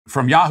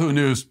From Yahoo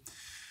News,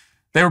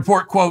 they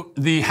report, quote,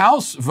 the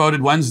House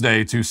voted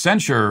Wednesday to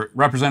censure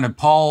Representative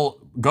Paul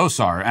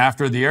Gosar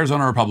after the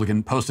Arizona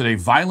Republican posted a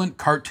violent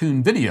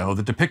cartoon video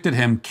that depicted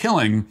him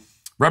killing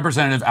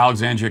Representative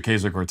Alexandria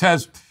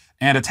Ocasio-Cortez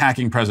and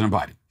attacking President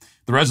Biden.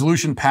 The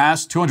resolution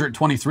passed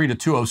 223 to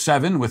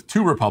 207 with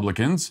two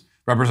Republicans,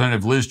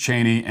 Representative Liz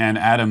Cheney and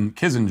Adam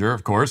Kinzinger,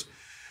 of course,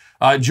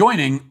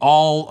 joining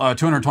all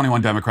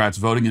 221 Democrats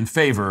voting in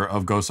favor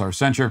of Gosar's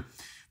censure.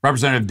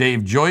 Representative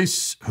Dave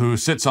Joyce, who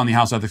sits on the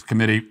House Ethics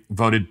Committee,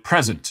 voted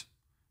present.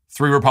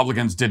 3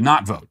 Republicans did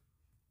not vote.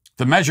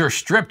 The measure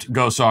stripped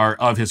Gosar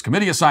of his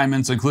committee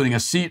assignments, including a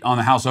seat on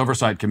the House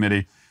Oversight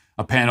Committee,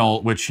 a panel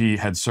on which he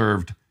had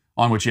served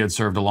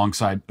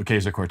alongside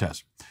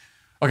Ocasio-Cortez.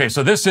 Okay,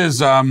 so this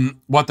is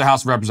what the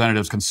House of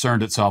Representatives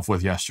concerned itself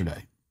with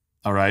yesterday.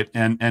 All right,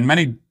 and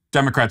many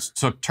Democrats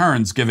took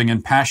turns giving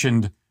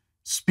impassioned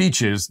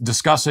speeches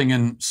discussing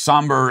in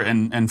somber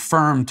and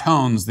firm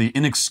tones the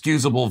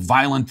inexcusable,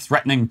 violent,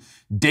 threatening,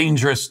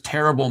 dangerous,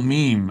 terrible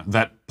meme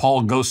that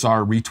Paul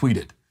Gosar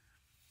retweeted.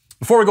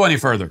 Before we go any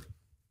further,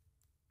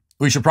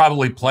 we should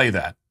probably play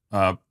that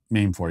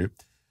meme for you,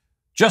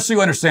 just so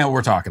you understand what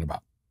we're talking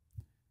about.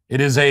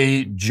 It is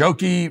a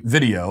jokey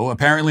video,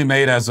 apparently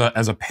made as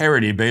a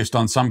parody based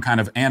on some kind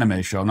of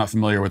anime show. I'm not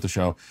familiar with the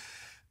show.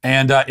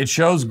 And it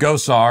shows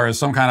Gosar as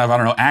some kind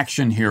of,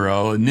 action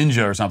hero, a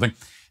ninja or something.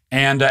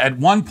 And at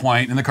one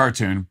point in the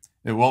cartoon,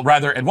 at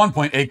one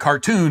point, a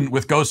cartoon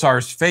with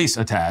Gosar's face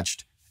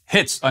attached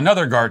hits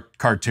another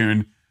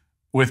cartoon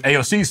with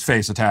AOC's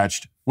face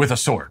attached with a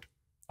sword.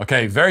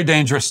 Okay, very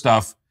dangerous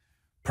stuff.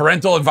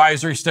 Parental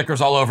advisory stickers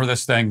all over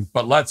this thing,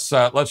 but let's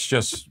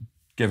just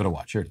give it a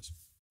watch. Here it is.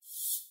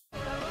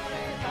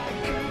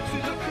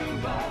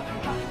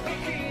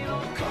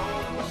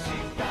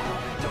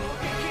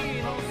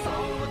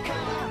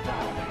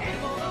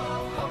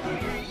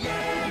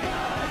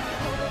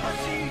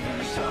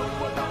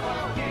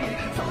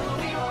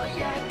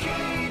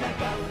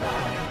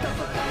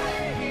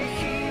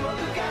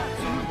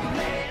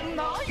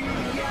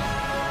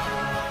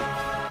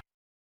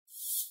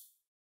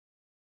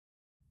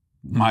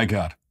 My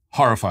God,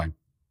 horrifying.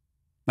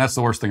 That's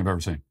the worst thing I've ever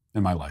seen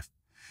in my life.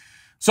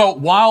 So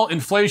while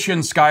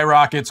inflation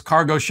skyrockets,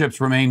 cargo ships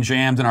remain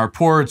jammed in our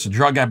ports, a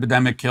drug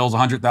epidemic kills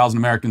 100,000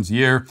 Americans a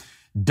year,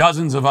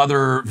 dozens of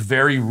other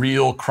very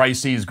real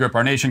crises grip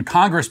our nation,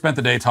 Congress spent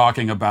the day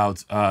talking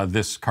about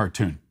this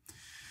cartoon.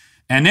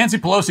 And Nancy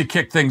Pelosi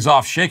kicked things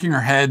off, shaking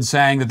her head,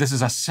 saying that this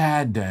is a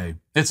sad day.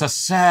 It's a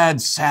sad,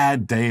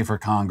 sad day for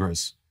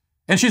Congress.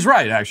 And she's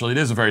right, actually. It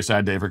is a very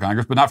sad day for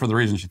Congress, but not for the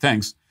reason she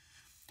thinks.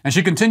 And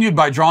she continued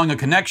by drawing a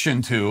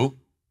connection to,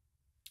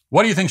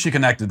 what do you think she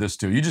connected this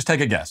to? You just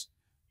take a guess.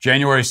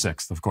 January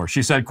 6th, of course.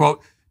 She said,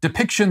 quote,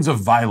 depictions of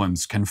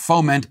violence can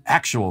foment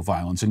actual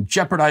violence and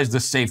jeopardize the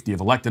safety of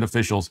elected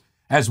officials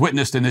as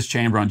witnessed in this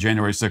chamber on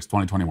January 6,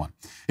 2021.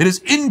 It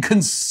is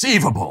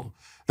inconceivable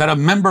that a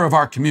member of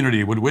our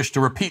community would wish to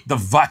repeat the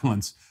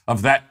violence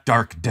of that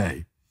dark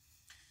day.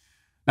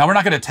 Now, we're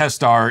not going to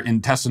test our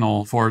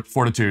intestinal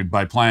fortitude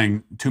by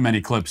playing too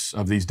many clips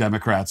of these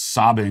Democrats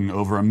sobbing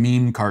over a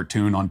meme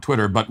cartoon on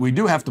Twitter, but we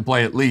do have to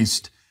play at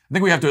least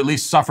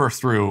suffer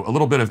through a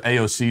little bit of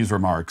AOC's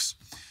remarks.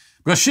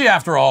 Because she,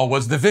 after all,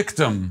 was the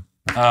victim,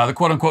 the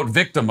quote-unquote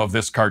victim of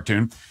this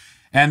cartoon.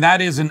 And that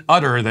is an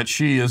udder that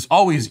she is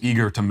always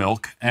eager to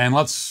milk. And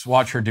let's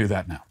watch her do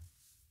that now.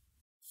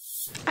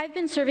 I've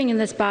been serving in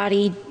this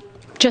body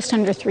just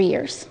under 3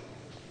 years.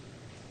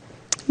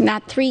 In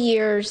that 3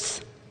 years,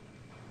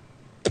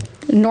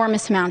 an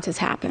enormous amount has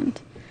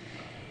happened.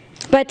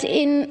 But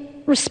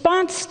in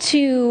response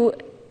to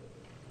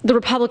the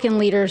Republican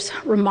leader's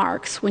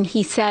remarks when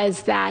he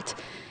says that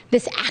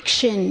this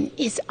action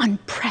is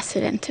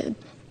unprecedented,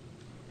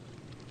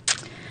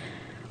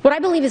 what I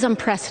believe is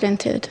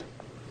unprecedented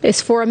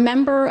is for a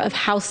member of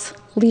House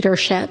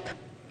leadership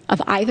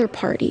of either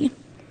party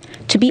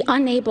to be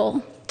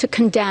unable to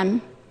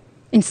condemn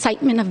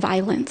incitement of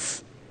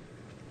violence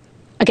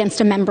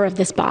against a member of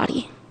this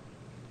body.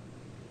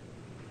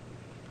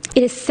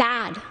 It is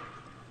sad.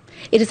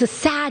 It is a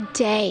sad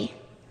day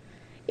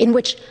in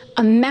which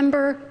a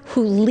member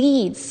who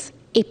leads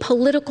a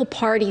political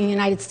party in the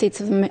United States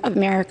of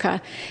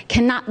America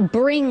cannot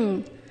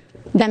bring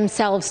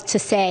themselves to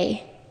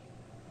say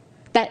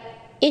that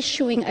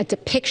issuing a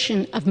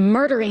depiction of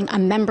murdering a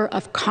member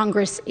of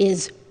Congress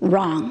is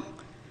wrong,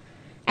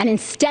 and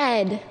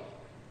instead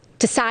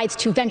decides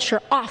to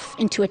venture off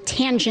into a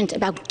tangent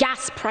about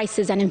gas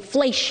prices and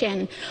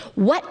inflation.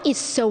 What is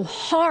so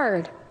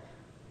hard?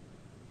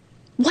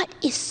 What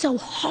is so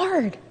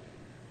hard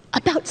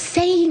about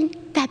saying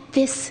that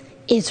this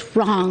is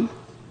wrong?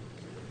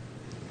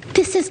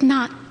 This is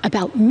not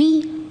about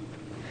me.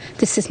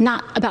 This is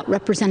not about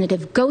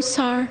Representative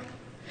Gosar,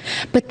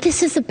 but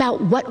this is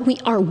about what we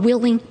are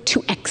willing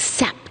to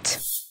accept.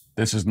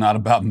 This is not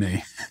about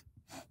me.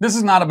 This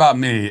is not about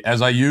me,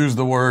 as I use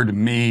the word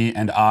me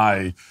and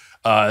I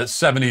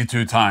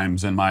 72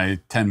 times in my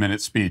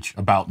 10-minute speech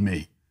about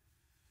me.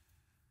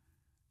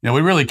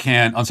 We really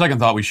can't. On second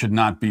thought, we should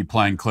not be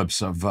playing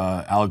clips of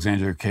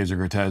Alexandria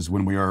Ocasio-Cortez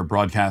when we are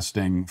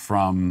broadcasting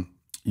from,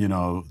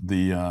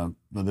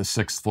 the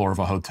sixth floor of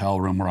a hotel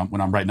room when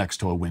I'm right next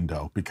to a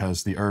window,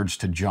 because the urge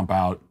to jump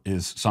out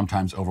is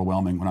sometimes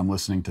overwhelming when I'm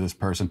listening to this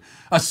person.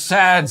 A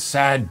sad,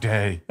 sad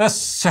day. A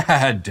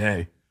sad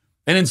day.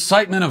 An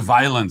incitement of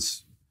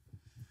violence.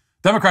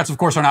 Democrats, of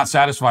course, are not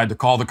satisfied to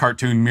call the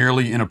cartoon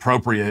merely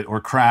inappropriate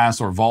or crass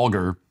or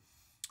vulgar.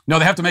 No,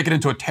 they have to make it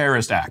into a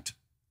terrorist act.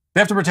 They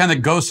have to pretend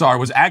that Gosar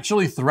was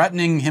actually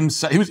threatening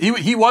himself.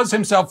 He was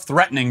himself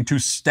threatening to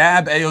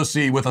stab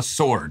AOC with a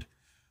sword,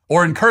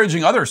 or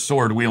encouraging other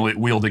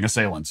sword-wielding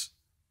assailants.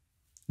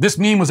 This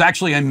meme was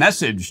actually a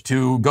message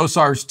to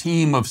Gosar's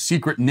team of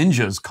secret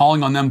ninjas,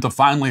 calling on them to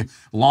finally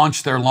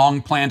launch their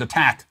long-planned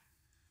attack.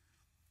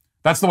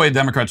 That's the way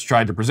Democrats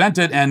tried to present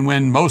it, and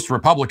when most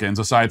Republicans,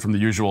 aside from the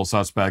usual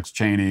suspects,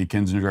 Cheney,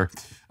 Kinzinger,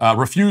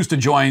 refused to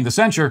join the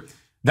censure,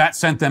 that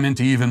sent them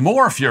into even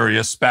more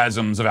furious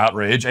spasms of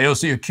outrage.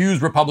 AOC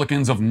accused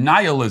Republicans of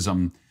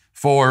nihilism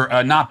for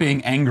not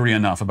being angry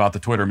enough about the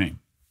Twitter meme.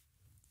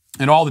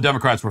 And all the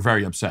Democrats were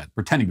very upset,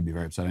 pretending to be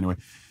very upset anyway,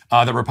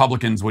 that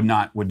Republicans would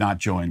not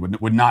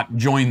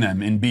join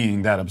them in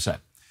being that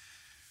upset.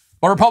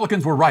 But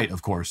Republicans were right,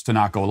 of course, to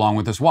not go along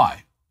with this.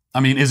 Why?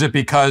 I mean, is it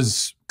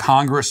because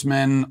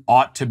congressmen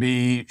ought to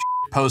be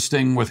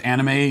posting with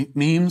anime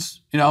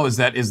memes? Is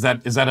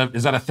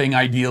that a thing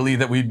ideally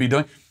that we'd be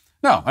doing?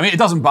 No, I mean, it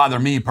doesn't bother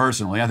me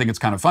personally. I think it's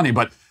kind of funny,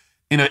 but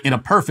in a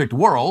perfect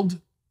world,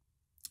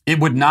 it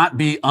would not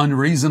be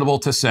unreasonable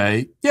to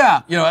say,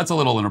 yeah, that's a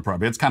little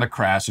inappropriate. It's kind of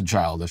crass and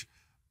childish.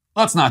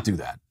 Let's not do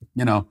that,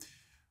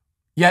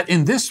 Yet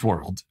in this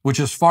world, which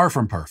is far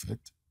from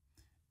perfect,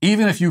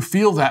 even if you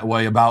feel that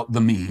way about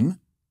the meme,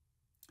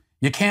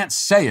 you can't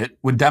say it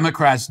when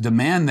Democrats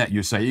demand that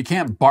you say it. You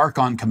can't bark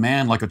on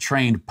command like a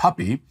trained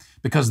puppy,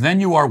 because then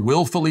you are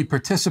willfully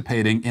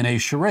participating in a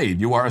charade.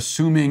 You are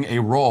assuming a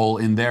role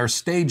in their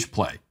stage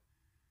play.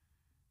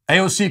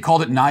 AOC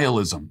called it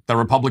nihilism, that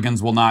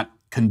Republicans will not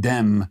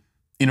condemn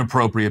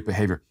inappropriate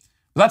behavior.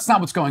 But that's not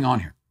what's going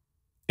on here.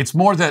 It's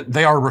more that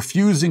they are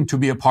refusing to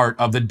be a part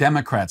of the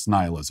Democrats'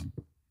 nihilism.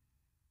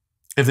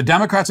 If the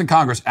Democrats in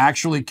Congress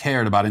actually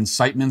cared about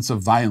incitements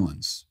of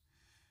violence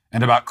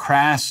and about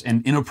crass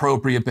and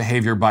inappropriate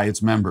behavior by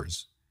its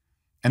members,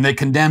 and they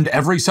condemned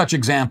every such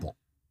example,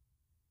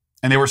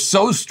 and they were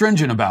so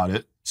stringent about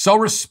it, so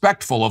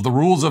respectful of the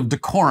rules of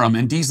decorum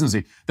and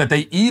decency, that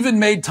they even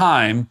made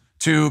time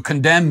to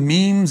condemn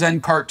memes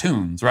and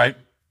cartoons, right?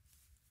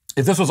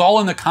 If this was all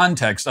in the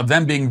context of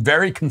them being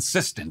very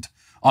consistent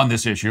on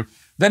this issue,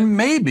 then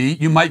maybe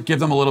you might give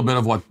them a little bit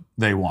of what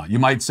they want. You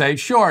might say,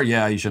 sure,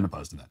 yeah, you shouldn't have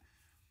posted that.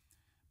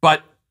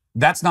 But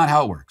that's not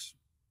how it works.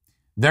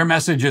 Their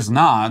message is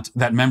not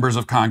that members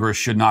of Congress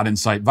should not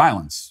incite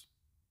violence.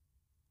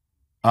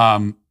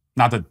 Not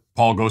that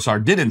Paul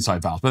Gosar did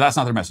incite violence, but that's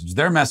not their message.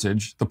 Their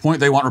message, the point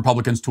they want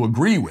Republicans to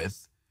agree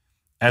with,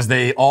 as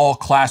they all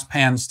clasp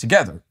hands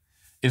together,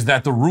 is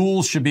that the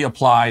rules should be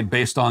applied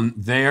based on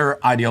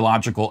their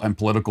ideological and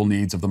political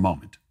needs of the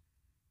moment.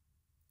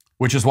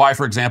 Which is why,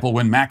 for example,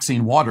 when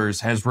Maxine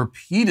Waters has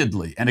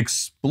repeatedly and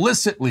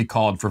explicitly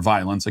called for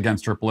violence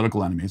against her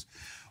political enemies,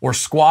 or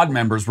squad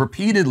members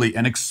repeatedly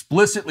and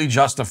explicitly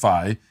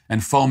justify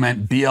and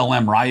foment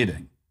BLM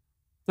rioting,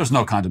 there's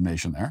no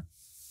condemnation there.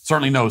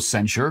 Certainly no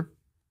censure,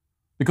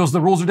 because the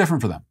rules are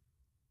different for them.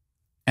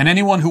 And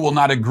anyone who will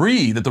not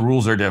agree that the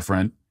rules are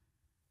different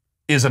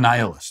is a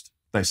nihilist,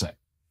 they say.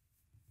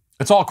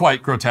 It's all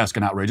quite grotesque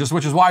and outrageous,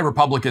 which is why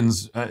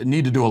Republicans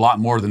need to do a lot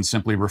more than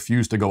simply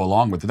refuse to go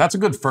along with it. That's a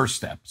good first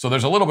step. So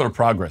there's a little bit of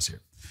progress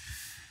here.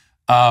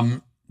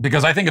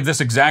 Because I think if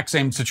this exact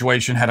same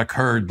situation had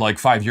occurred like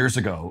 5 years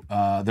ago,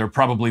 there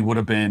probably would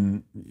have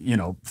been,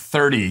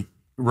 30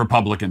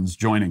 Republicans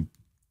joining,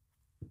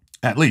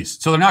 at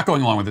least. So they're not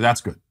going along with it.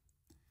 That's good.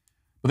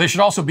 But they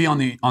should also be on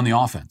the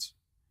offense,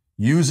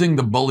 using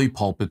the bully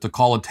pulpit to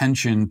call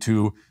attention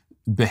to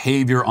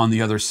behavior on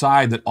the other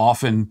side that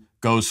often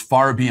goes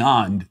far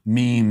beyond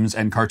memes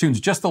and cartoons.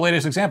 Just the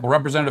latest example,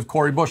 Representative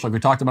Cori Bush, like we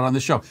talked about on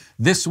this show,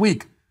 this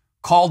week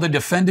called a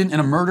defendant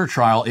in a murder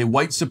trial a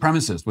white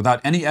supremacist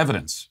without any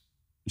evidence.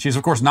 She's,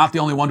 of course, not the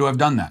only one to have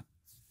done that.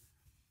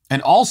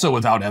 And also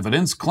without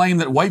evidence, claimed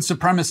that white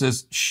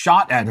supremacists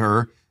shot at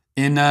her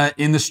in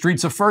the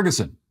streets of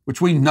Ferguson,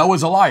 which we know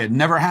is a lie. It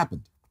never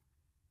happened.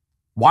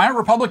 Why aren't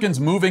Republicans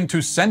moving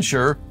to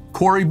censure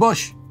Cori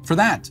Bush for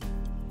that?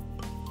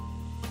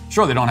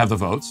 Sure, they don't have the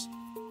votes,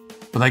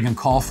 but they can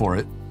call for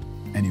it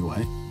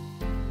anyway.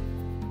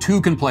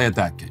 Two can play at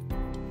that game,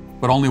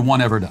 but only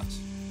one ever does.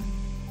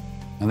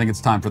 I think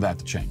it's time for that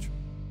to change.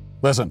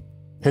 Listen,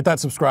 hit that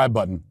subscribe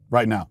button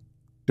right now.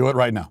 Do it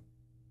right now.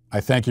 I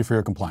thank you for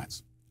your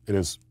compliance. It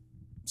is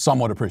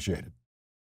somewhat appreciated.